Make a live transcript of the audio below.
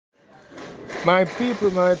My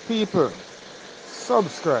people,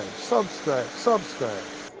 subscribe, subscribe, subscribe.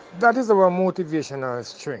 That is our motivational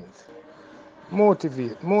strength.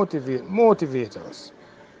 Motivate, motivate, motivate us.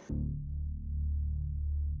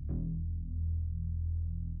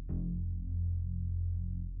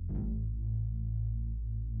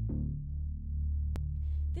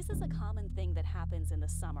 This is a common thing that happens in the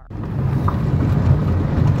summer.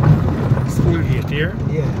 School gate here.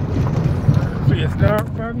 Yeah. Place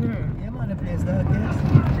dark, man. Yeah, man, the place dark, yes.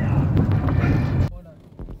 Hold on.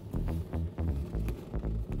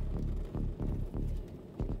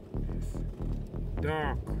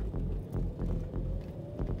 Dark.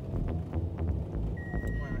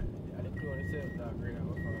 Man, I didn't close the same dark right now.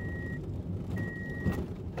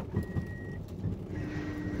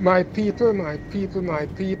 My people, my people, my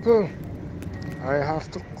people. I have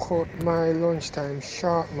to cut my lunchtime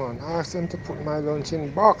short, man. Ask them to put my lunch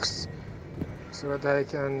in box so that I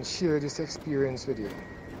can share this experience with you.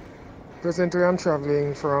 Presently, I'm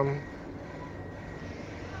traveling from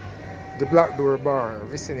the Black Door Bar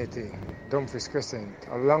vicinity, Dumfries Crescent,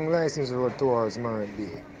 along Lyssons Road towards Morant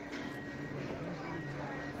Bay.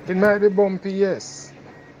 It might be bumpy, yes,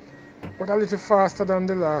 but a little faster than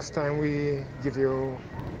the last time we give you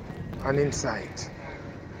an insight.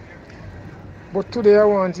 But today I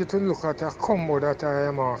want you to look at a combo that I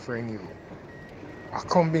am offering you. A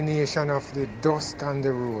combination of the dust and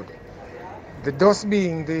the road. The dust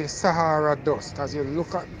being the Sahara dust. As you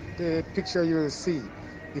look at the picture, you will see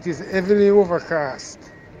it is heavily overcast.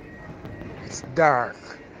 It's dark.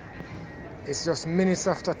 It's just minutes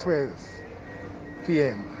after 12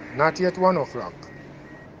 p.m. Not yet 1 o'clock.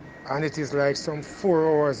 And it is like some 4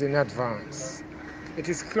 hours in advance. It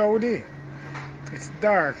is cloudy. It's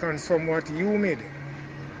dark and somewhat humid.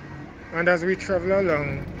 And as we travel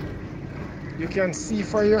along, you can see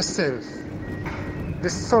for yourself the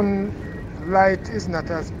sunlight is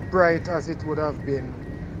not as bright as it would have been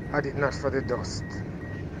had it not for the dust.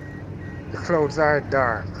 The clouds are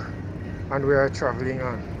dark and we are traveling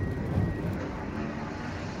on.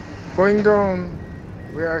 Going down,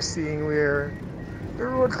 we are seeing where the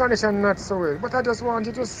road condition not so well, but I just want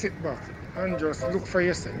you to sit back and just look for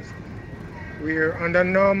yourself. Where under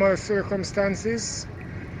normal circumstances,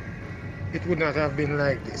 it would not have been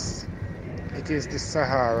like this. It is the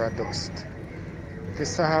Sahara dust. The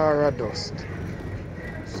Sahara dust.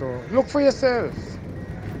 So look for yourself.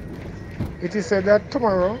 It is said that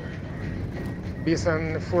tomorrow, based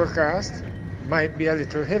on the forecast, might be a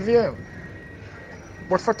little heavier.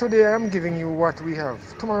 But for today, I'm giving you what we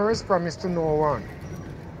have. Tomorrow is promised to no one.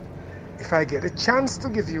 If I get a chance to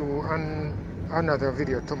give you another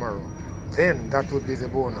video tomorrow, then that would be the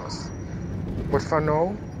bonus. But for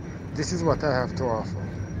now, this is what I have to offer.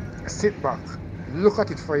 Sit back, look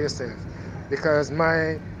at it for yourself, because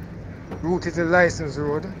my route is the Lyssons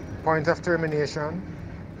Road, point of termination,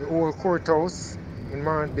 the old courthouse in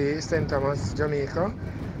Morant Bay, St. Thomas, Jamaica,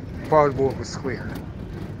 Paul Bogle Square.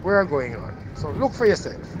 We are going on. So look for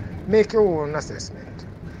yourself, make your own assessment.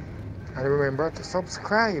 And remember to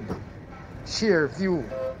subscribe, share, view,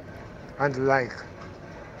 and like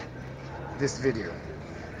this video.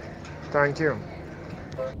 Thank you.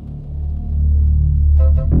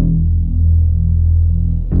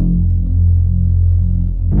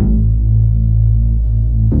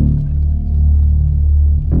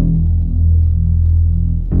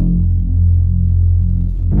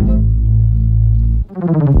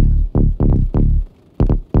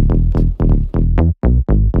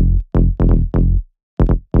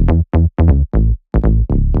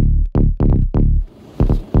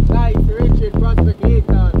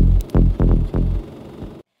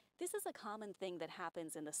 This is a common thing that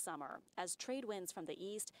happens in the summer as trade winds from the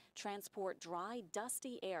east transport dry,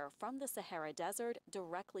 dusty air from the Sahara Desert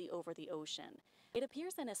directly over the ocean. It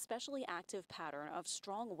appears an especially active pattern of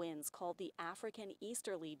strong winds called the African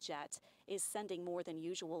easterly jet is sending more than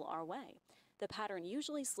usual our way. The pattern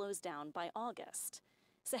usually slows down by August.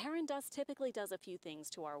 Saharan dust typically does a few things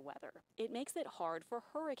to our weather. It makes it hard for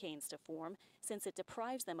hurricanes to form since it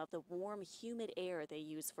deprives them of the warm, humid air they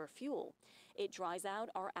use for fuel. It dries out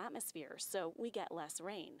our atmosphere, so we get less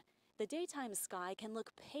rain. The daytime sky can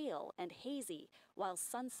look pale and hazy, while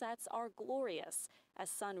sunsets are glorious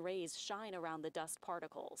as sun rays shine around the dust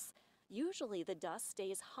particles. Usually the dust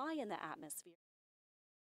stays high in the atmosphere.